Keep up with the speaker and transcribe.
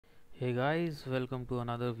Hey guys, welcome to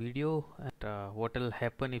another video. And what will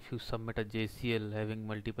happen if you submit a JCL having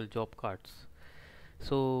multiple job cards?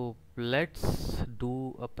 So let's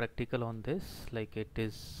do a practical on this, like it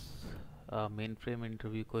is a mainframe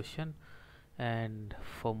interview question. And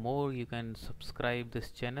for more, you can subscribe this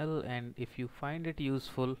channel, and if you find it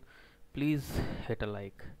useful, please hit a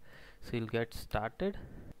like. So you'll get started.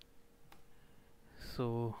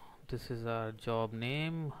 So this is our job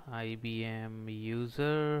name, IBM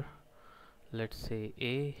user. Let's say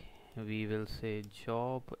A, we will say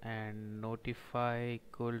job and notify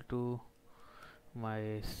equal to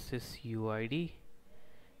my sysuid,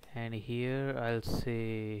 and here I'll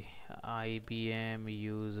say IBM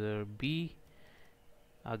user B,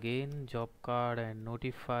 again job card and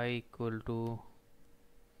notify equal to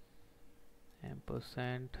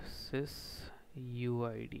ampersand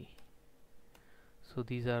sysuid. So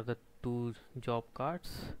these are the two job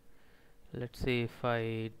cards. Let's say if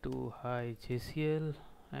I do hi JCL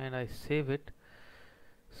and I save it.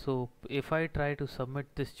 So if I try to submit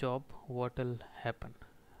this job, what will happen?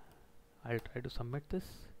 I'll try to submit this.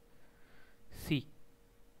 See,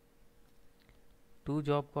 two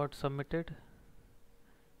job got submitted,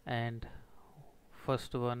 and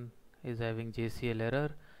first one is having JCL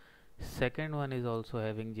error, second one is also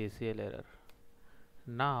having JCL error.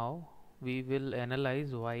 Now we will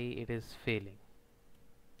analyze why it is failing.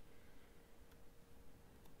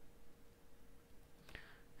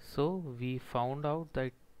 So we found out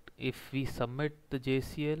that if we submit the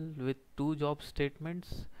JCL with two job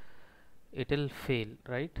statements, it will fail,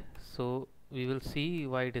 right? So we will see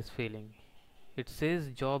why it is failing. It says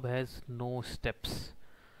job has no steps.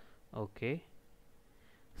 Okay.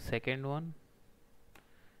 Second one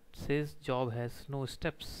says job has no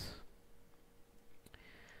steps.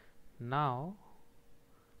 Now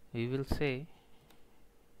we will say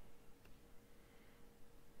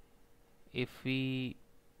if we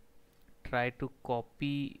try to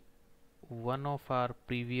copy one of our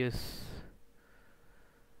previous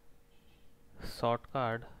sort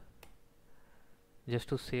card just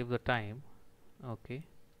to save the time. Okay,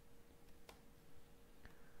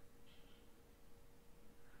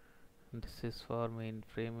 this is for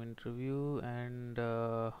mainframe interview, and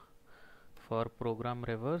for program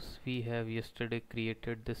reverse we have yesterday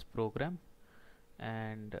created this program,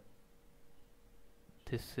 and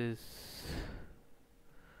this is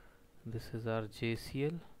our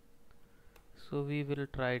JCL. So we will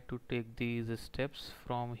try to take these steps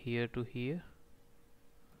from here to here.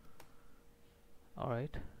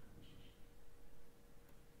 Alright,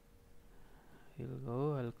 here we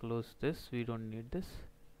go. I'll close this, we don't need this.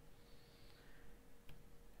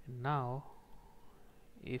 Now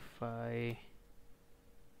if I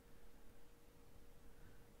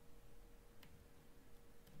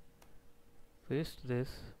paste this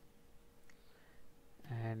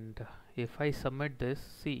and if I submit this,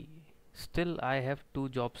 see, still I have two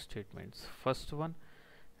job statements, first one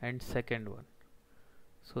and second one.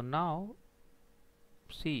 So now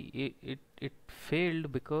see, it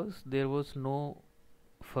failed because there was no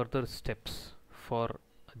further steps for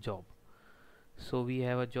a job. So we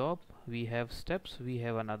have a job, we have steps, we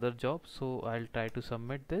have another job. So I'll try to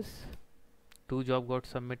submit this. Two job got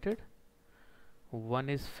submitted, one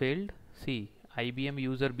is failed. See, IBM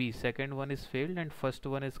user B, second one is failed and first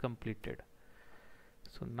one is completed.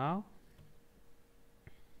 So now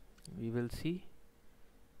we will see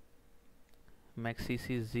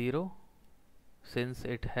maxCC is 0. Since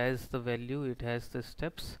it has the value, it has the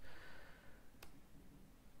steps,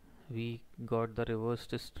 we got the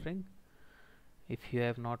reversed string. If you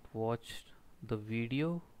have not watched the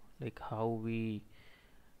video, like how we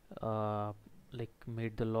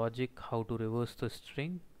made the logic how to reverse the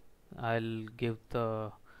string, I'll give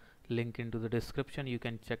the link into the description, you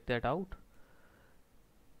can check that out.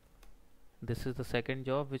 This is the second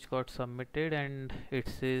job which got submitted and it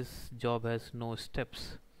says job has no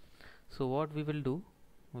steps. So what we will do,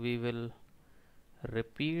 we will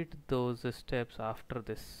repeat those steps after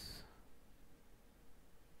this,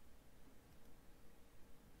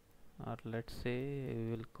 or let's say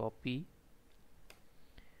we will copy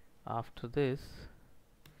after this,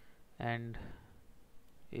 and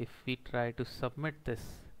if we try to submit this,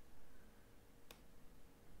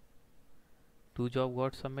 two job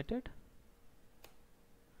got submitted,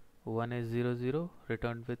 one is 00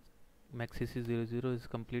 returned with maxCC 00 is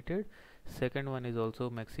completed, second one is also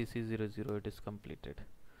maxCC 00, it is completed.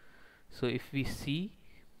 So if we see,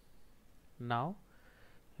 now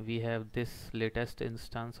we have this latest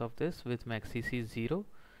instance of this with maxCC 0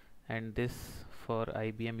 and this for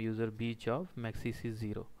IBM user B job maxCC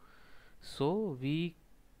 0. So we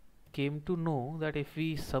came to know that if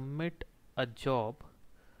we submit a job,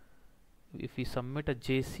 if we submit a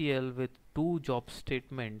JCL with two job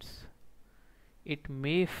statements, it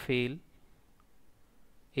may fail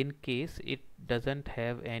in case it doesn't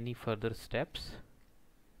have any further steps.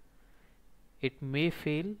 It may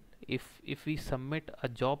fail if we submit a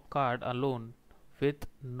job card alone with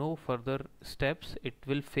no further steps, it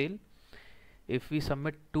will fail. If we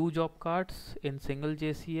submit two job cards in single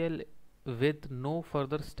JCL with no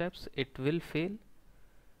further steps, it will fail.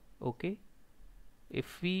 Okay,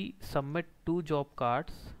 if we submit two job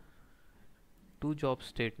cards, two job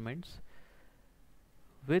statements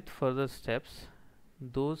with further steps,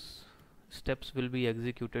 those steps will be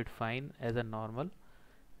executed fine as a normal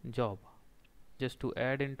job. Just to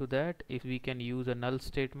add into that, if we can use a null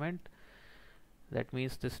statement, that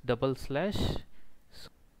means this double slash.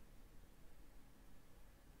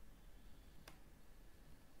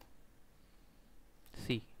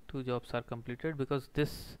 See, two jobs are completed because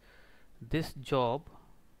this job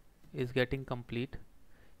is getting complete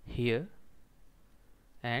here,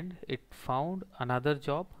 and it found another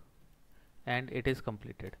job and it is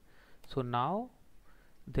completed. So now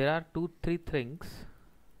there are three things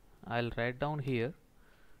I'll write down here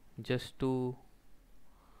just to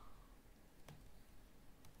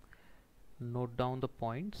note down the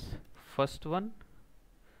points. First one,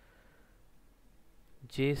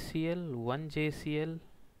 JCL, one JCL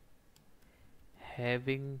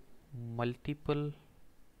having multiple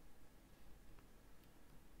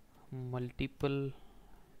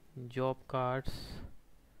job cards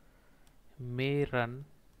may run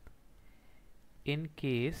in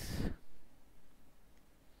case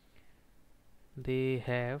they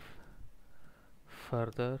have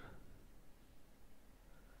further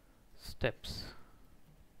steps.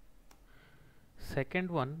 Second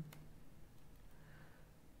one,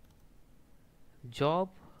 job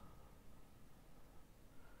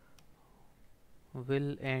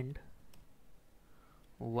will end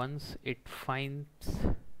once it finds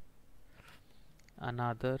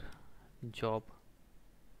another job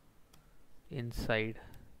inside,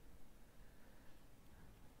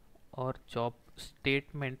 or job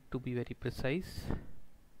statement to be very precise,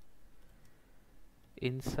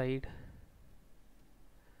 inside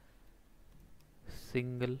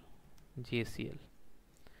single JCL.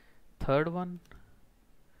 Third one,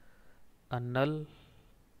 a null.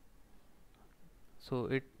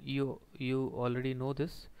 So you already know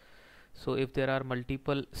this. So if there are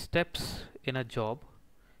multiple steps in a job,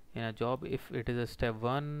 if it is a step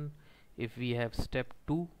 1, if we have step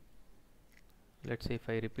 2, let's say if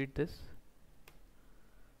I repeat this,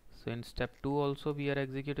 so in step 2 also we are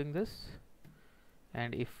executing this,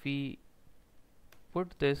 and if we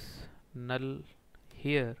put this null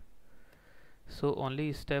here, so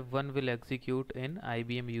only step 1 will execute in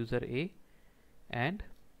IBM user A and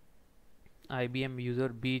IBM user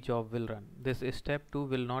B job will run. This step 2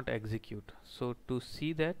 will not execute. So to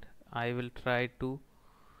see that, I will try to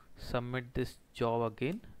submit this job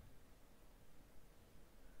again.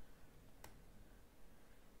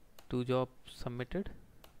 Two jobs submitted.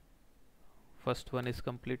 First one is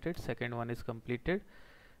completed, second one is completed,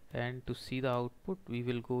 and to see the output we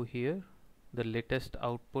will go here. The latest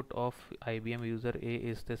output of IBM user A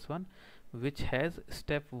is this one, which has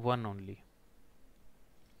step 1 only.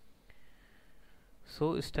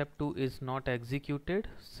 So step 2 is not executed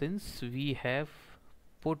since we have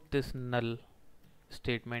put this null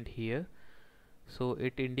statement here. So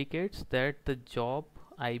it indicates that the job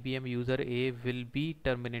IBM user A will be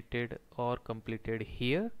terminated or completed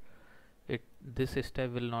here. This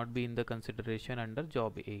step will not be in the consideration under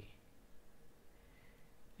job A.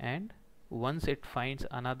 And once it finds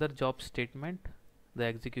another job statement, the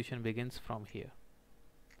execution begins from here.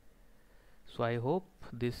 So I hope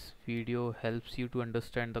this video helps you to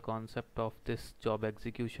understand the concept of this job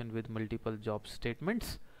execution with multiple job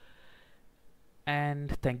statements.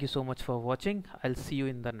 And thank you so much for watching. I'll see you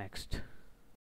in the next.